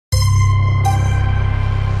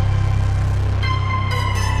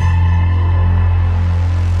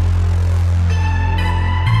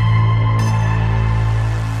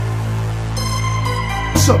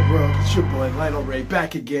It's your boy Lionel Ray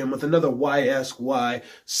back again with another Why Ask Why,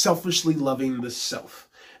 selfishly loving the self.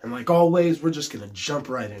 And like always, we're just going to jump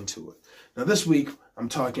right into it. Now this week, I'm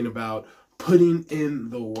talking about putting in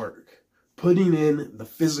the work, putting in the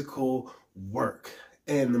physical work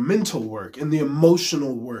and the mental work and the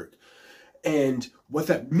emotional work. And what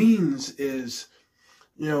that means is,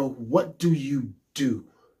 what do you do?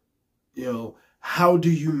 How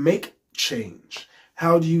do you make change?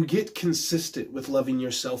 How do you get consistent with loving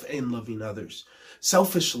yourself and loving others?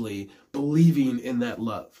 Selfishly believing in that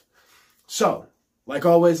love. So, like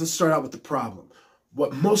always, let's start out with the problem.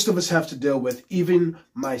 What most of us have to deal with, even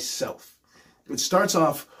myself. It starts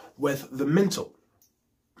off with the mental.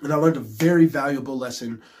 And I learned a very valuable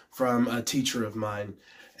lesson from a teacher of mine.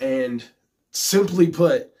 And simply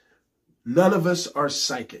put, none of us are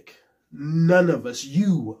psychic. None of us.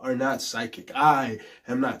 You are not psychic. I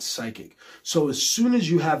am not psychic. So as soon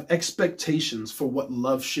as you have expectations for what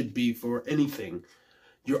love should be for anything,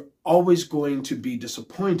 you're always going to be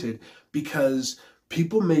disappointed because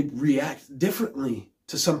people may react differently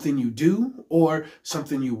to something you do or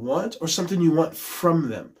something you want or something you want from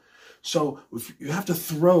them. So if you have to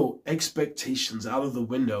throw expectations out of the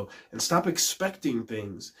window and stop expecting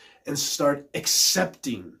things and start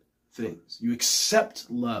accepting things. You accept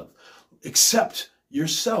love. Accept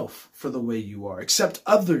yourself for the way you are. Accept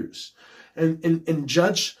others. And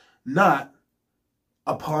judge not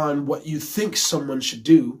upon what you think someone should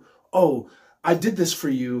do. Oh, I did this for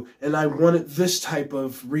you and I wanted this type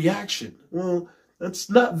of reaction. Well, that's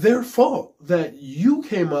not their fault that you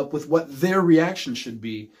came up with what their reaction should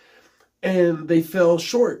be. And they fell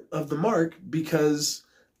short of the mark because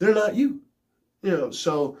they're not you.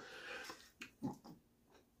 So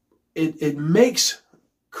it makes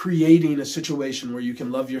creating a situation where you can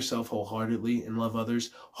love yourself wholeheartedly and love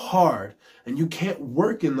others hard, and you can't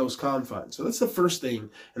work in those confines. So that's the first thing,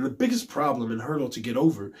 and the biggest problem and hurdle to get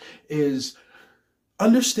over is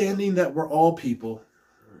understanding that we're all people,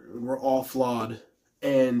 we're all flawed,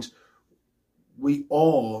 and we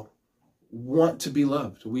all want to be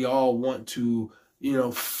loved. We all want to,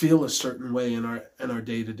 feel a certain way in our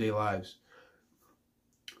day-to-day lives.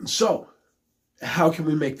 So, how can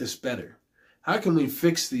we make this better? How can we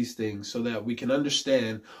fix these things so that we can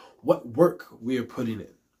understand what work we are putting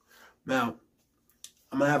in? Now,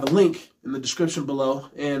 I'm going to have a link in the description below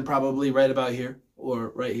and probably right about here or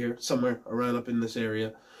right here, somewhere around up in this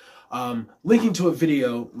area, linking to a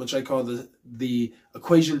video which I call the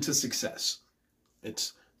equation to success.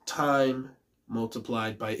 It's time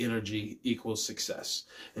multiplied by energy equals success.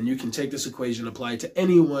 And you can take this equation, apply it to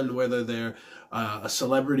anyone, whether they're a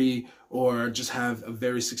celebrity or just have a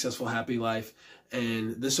very successful, happy life.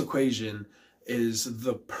 And this equation is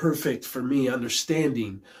the perfect, for me,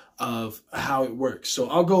 understanding of how it works. So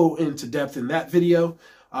I'll go into depth in that video.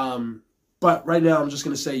 But right now I'm just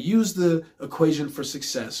going to say use the equation for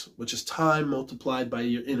success, which is time multiplied by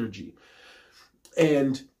your energy.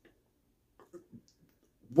 And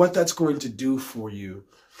what that's going to do for you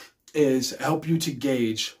is help you to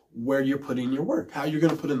gauge where you're putting your work, how you're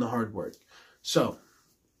going to put in the hard work. So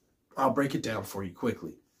I'll break it down for you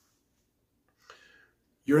quickly.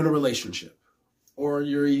 You're in a relationship or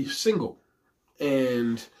you're single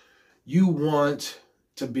and you want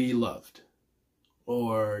to be loved,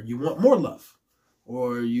 or you want more love,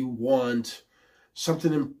 or you want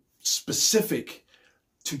something specific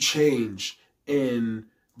to change in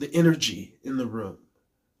the energy in the room.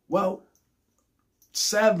 Well,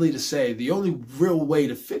 sadly to say, the only real way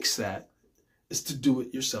to fix that is to do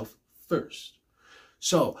it yourself first.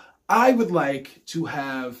 So I would like to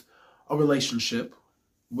have a relationship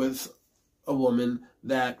with a woman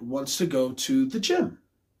that wants to go to the gym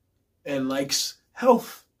and likes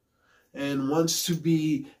health and wants to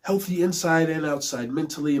be healthy inside and outside,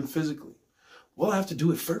 mentally and physically. Well, I have to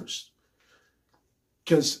do it first.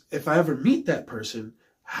 Because if I ever meet that person,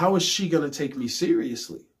 how is she going to take me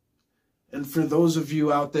seriously? And for those of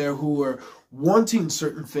you out there who are wanting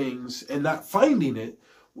certain things and not finding it,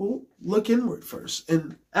 well, look inward first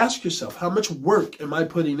and ask yourself, how much work am I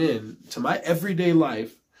putting in to my everyday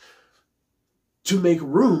life to make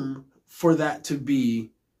room for that to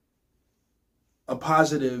be a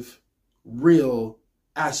positive, real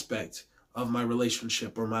aspect of my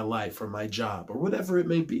relationship or my life or my job or whatever it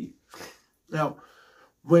may be? Now,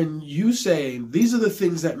 when you say, these are the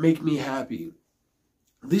things that make me happy,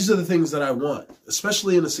 these are the things that I want,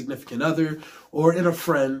 especially in a significant other or in a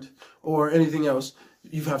friend or anything else,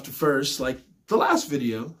 you have to first, like the last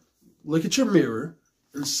video, look at your mirror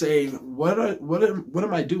and say, what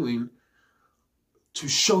am I doing to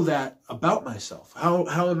show that about myself?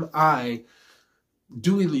 How am I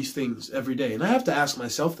doing these things every day. And I have to ask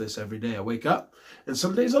myself this every day. I wake up, and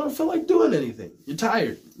some days I don't feel like doing anything. You're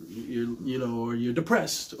tired, or you're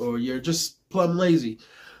depressed, or you're just plumb lazy.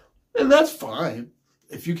 And that's fine.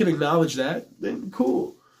 If you can acknowledge that, then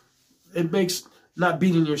cool. It makes not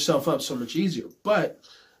beating yourself up so much easier. But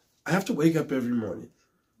I have to wake up every morning,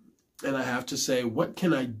 and I have to say, what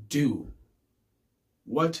can I do?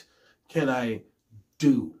 What can I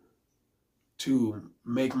do to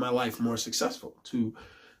make my life more successful,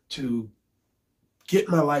 to get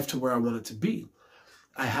my life to where I want it to be?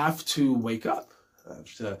 I have to wake up. I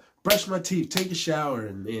have to brush my teeth, take a shower,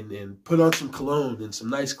 and put on some cologne and some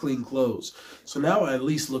nice clean clothes. So now I at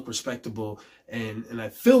least look respectable, and I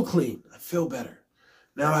feel clean. I feel better.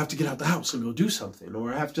 Now I have to get out the house and go do something,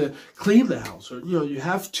 or I have to clean the house, or, you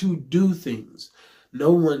have to do things.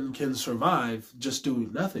 No one can survive just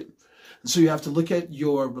doing nothing. And so you have to look at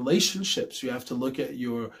your relationships. You have to look at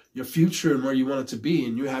your future and where you want it to be,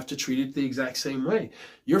 and you have to treat it the exact same way.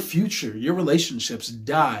 Your future, your relationships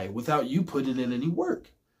die without you putting in any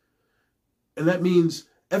work. And that means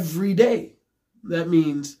every day. That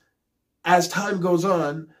means as time goes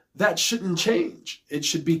on, that shouldn't change. It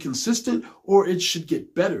should be consistent, or it should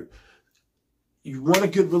get better. You want a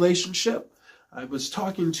good relationship? I was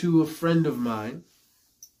talking to a friend of mine,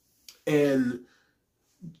 and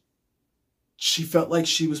she felt like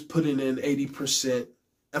she was putting in 80%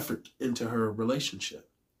 effort into her relationship.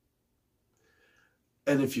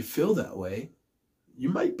 And if you feel that way, you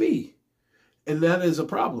might be. And that is a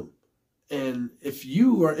problem. And if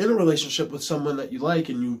you are in a relationship with someone that you like,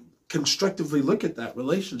 and you constructively look at that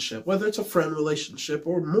relationship, whether it's a friend relationship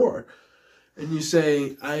or more, and you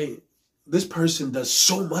say, this person does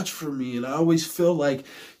so much for me, and I always feel like,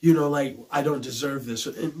 like I don't deserve this.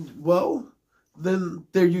 And, well, then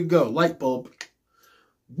there you go, light bulb.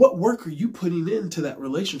 What work are you putting into that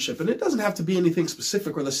relationship? And it doesn't have to be anything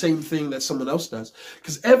specific or the same thing that someone else does,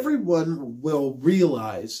 because everyone will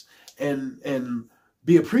realize and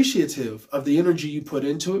be appreciative of the energy you put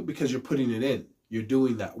into it, because you're putting it in. You're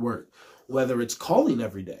doing that work, whether it's calling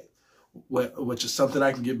every day, which is something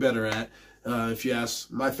I can get better at. If you ask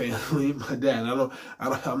my family, my dad,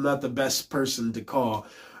 I'm not the best person to call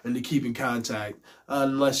and to keep in contact,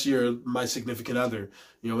 unless you're my significant other.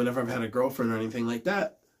 Whenever I've had a girlfriend or anything like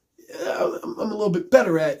that, I'm a little bit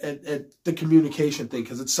better at the communication thing,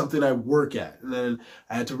 because it's something I work at. And then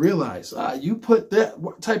I had to realize, you put that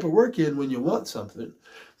type of work in when you want something,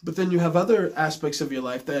 but then you have other aspects of your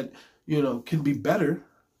life that, can be better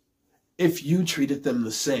if you treated them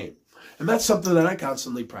the same. And that's something that I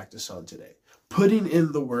constantly practice on today. Putting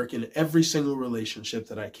in the work in every single relationship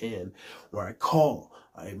that I can, where I call,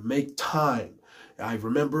 I make time, I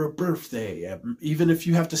remember a birthday. Even if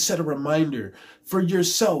you have to set a reminder for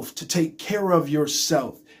yourself to take care of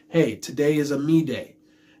yourself. Hey, today is a me day,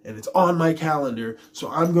 and it's on my calendar, so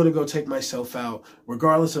I'm going to go take myself out,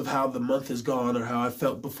 regardless of how the month has gone or how I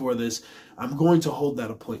felt before this. I'm going to hold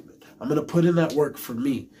that appointment. I'm going to put in that work for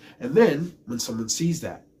me. And then when someone sees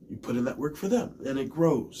that, you put in that work for them, and it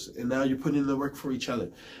grows. And now you're putting in the work for each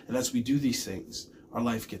other. And as we do these things, our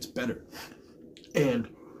life gets better. And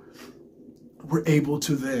we're able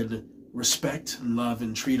to then respect and love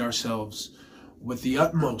and treat ourselves with the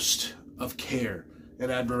utmost of care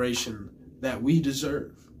and admiration that we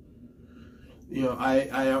deserve. I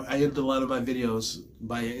end a lot of my videos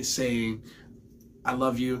by saying, I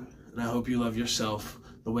love you, and I hope you love yourself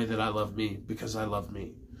the way that I love me, because I love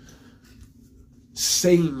me.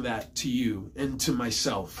 Saying that to you and to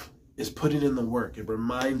myself is putting in the work. It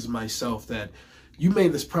reminds myself that you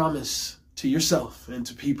made this promise to yourself and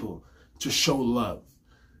to people to show love.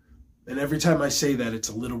 And every time I say that, it's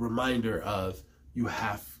a little reminder of, you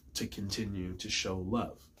have to continue to show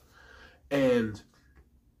love. And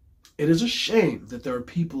it is a shame that there are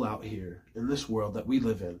people out here in this world that we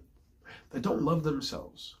live in that don't love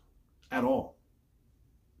themselves at all.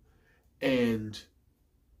 And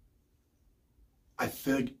I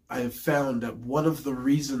have found that one of the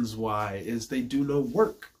reasons why is they do no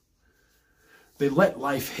work. They let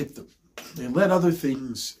life hit them. They let other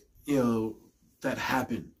things, that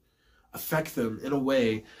happen affect them in a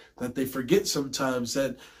way that they forget sometimes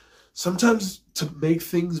that to make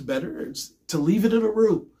things better, it's to leave it in a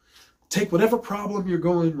room. Take whatever problem you're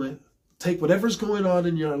going with, take whatever's going on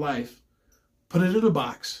in your life, put it in a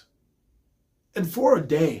box, and for a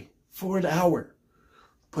day, for an hour,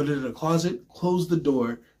 put it in a closet, close the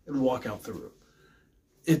door, and walk out the room.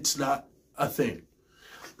 It's not a thing.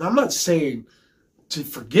 Now, I'm not saying to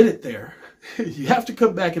forget it there. You have to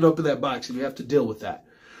come back and open that box, and you have to deal with that.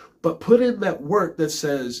 But put in that work that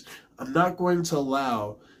says, I'm not going to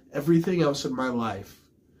allow everything else in my life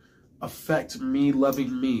affect me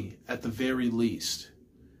loving me at the very least.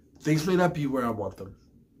 Things may not be where I want them.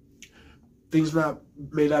 Things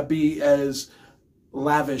may not be as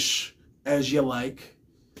lavish as you like.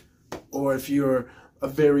 Or if you're a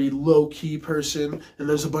very low-key person and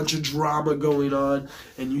there's a bunch of drama going on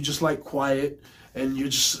and you just like quiet and you're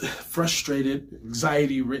just frustrated,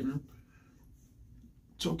 anxiety-ridden,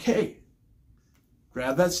 it's okay.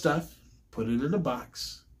 Grab that stuff, put it in a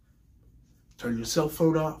box, turn your cell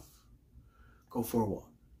phone off, go for a walk.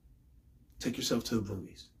 Take yourself to the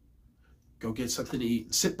movies. Go get something to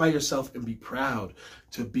eat. Sit by yourself and be proud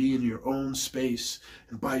to be in your own space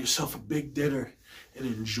and buy yourself a big dinner and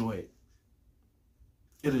enjoy it.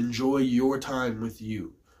 And enjoy your time with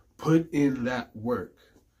you. Put in that work.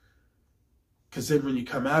 Because then when you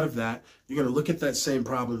come out of that, you're going to look at that same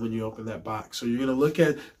problem when you open that box. Or you're going to look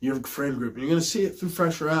at your friend group and you're going to see it through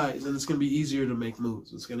fresher eyes. And it's going to be easier to make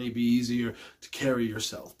moves. It's going to be easier to carry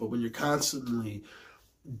yourself. But when you're constantly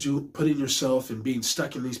putting yourself and being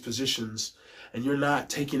stuck in these positions and you're not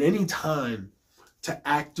taking any time to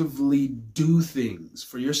actively do things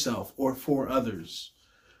for yourself or for others,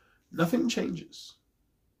 nothing changes.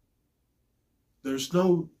 There's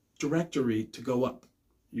no directory to go up.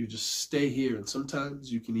 You just stay here, and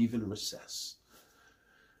sometimes you can even recess.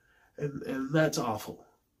 And that's awful.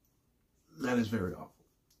 That is very awful.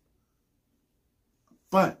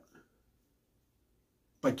 But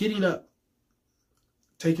by getting up,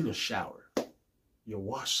 taking a shower, you'll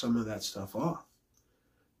wash some of that stuff off.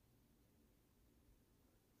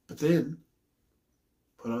 But then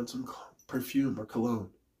put on some perfume or cologne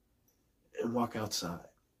and walk outside.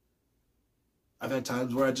 I've had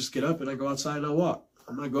times where I just get up and I go outside and I walk.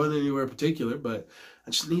 I'm not going anywhere particular, but I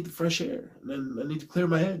just need the fresh air. And then I need to clear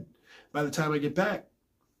my head. By the time I get back,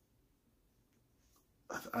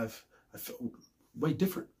 I feel way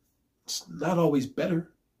different. It's not always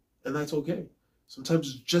better, and that's okay. Sometimes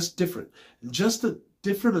it's just different. And just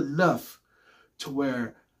different enough to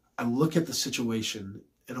where I look at the situation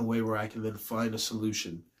in a way where I can then find a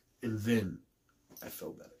solution, and then I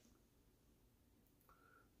feel better.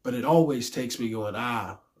 But it always takes me going,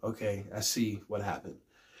 okay, I see what happened.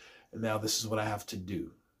 And now this is what I have to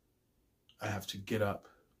do. I have to get up.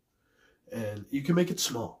 And you can make it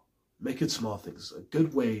small. Make it small things. A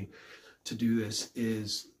good way to do this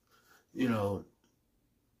is,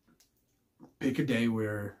 pick a day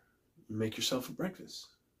where you make yourself a breakfast.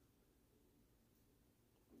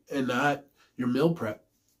 And not your meal prep.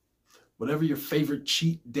 Whatever your favorite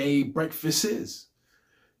cheat day breakfast is.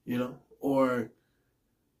 Or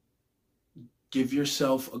give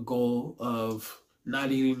yourself a goal of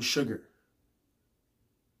not eating sugar.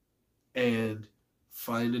 And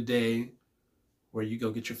find a day where you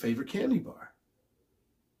go get your favorite candy bar.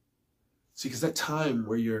 See, because that time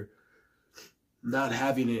where you're not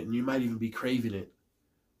having it and you might even be craving it,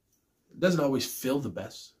 it doesn't always feel the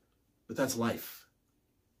best, but that's life.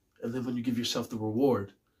 And then when you give yourself the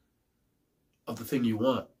reward of the thing you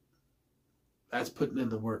want, that's putting in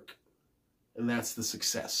the work. And that's the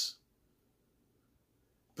success.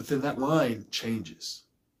 But then that line changes.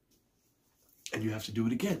 And you have to do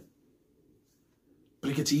it again. But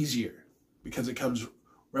it gets easier because it comes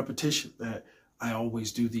repetition that I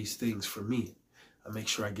always do these things for me. I make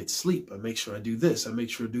sure I get sleep. I make sure I do this. I make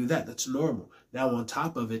sure I do that. That's normal. Now on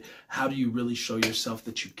top of it, how do you really show yourself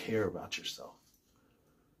that you care about yourself?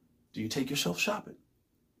 Do you take yourself shopping?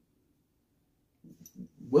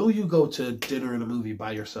 Will you go to dinner and a movie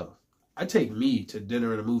by yourself? I take me to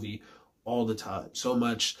dinner and a movie all the time. So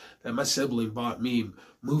much that my sibling bought me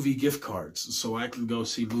movie gift cards so I can go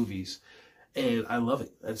see movies. And I love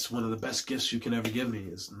it. That's one of the best gifts you can ever give me,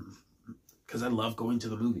 is because I love going to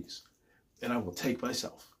the movies. And I will take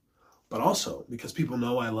myself. But also because people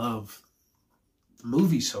know I love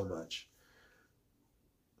movies so much,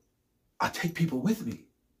 I take people with me.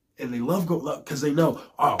 And they love because they know,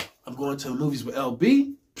 I'm going to the movies with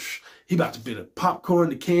LB. He about to bid a popcorn,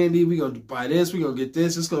 the candy. We're going to buy this. We're going to get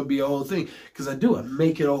this. It's going to be a whole thing. Because I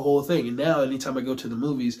make it a whole thing. And now anytime I go to the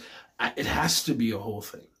movies, it has to be a whole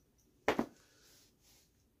thing.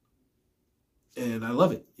 And I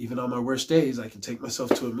love it. Even on my worst days, I can take myself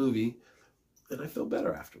to a movie and I feel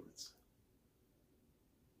better afterwards.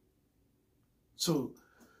 So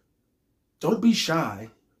don't be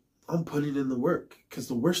shy on putting in the work, because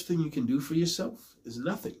the worst thing you can do for yourself is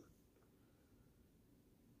nothing.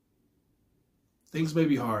 Things may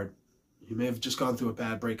be hard. You may have just gone through a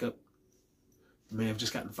bad breakup. You may have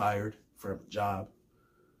just gotten fired from a job.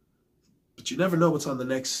 But you never know what's on the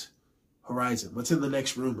next horizon, what's in the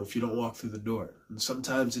next room if you don't walk through the door. And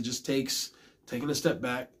sometimes it just takes taking a step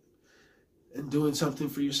back and doing something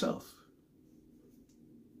for yourself.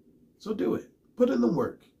 So do it. Put in the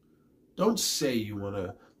work. Don't say you want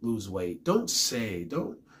to lose weight. Don't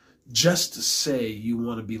just say you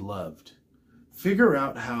want to be loved. Figure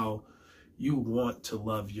out how you want to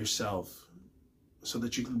love yourself so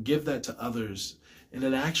that you can give that to others in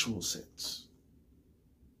an actual sense.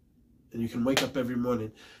 And you can wake up every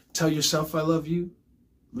morning, tell yourself I love you.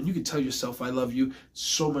 When you can tell yourself I love you, it's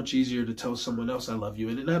so much easier to tell someone else I love you.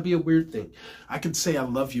 And it not be a weird thing. I can say I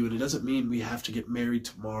love you, and it doesn't mean we have to get married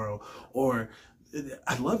tomorrow. Or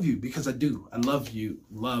I love you because I do. I love you.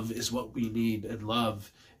 Love is what we need, and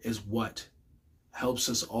love is what helps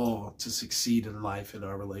us all to succeed in life, in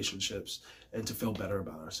our relationships, and to feel better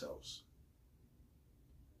about ourselves.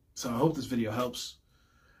 So I hope this video helps.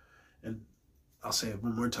 And I'll say it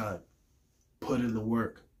one more time. Put in the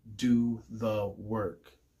work. Do the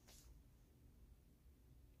work.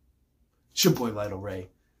 It's your boy, Lionel Ray.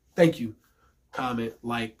 Thank you. Comment,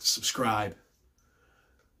 like, subscribe.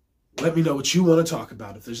 Let me know what you want to talk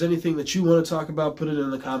about. If there's anything that you want to talk about, put it in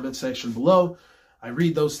the comment section below. I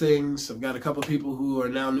read those things. I've got a couple of people who are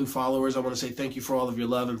now new followers. I want to say thank you for all of your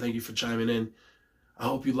love and thank you for chiming in. I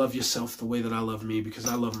hope you love yourself the way that I love me, because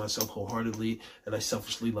I love myself wholeheartedly and I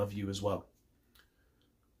selfishly love you as well.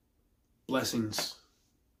 Blessings.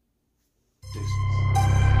 Peace.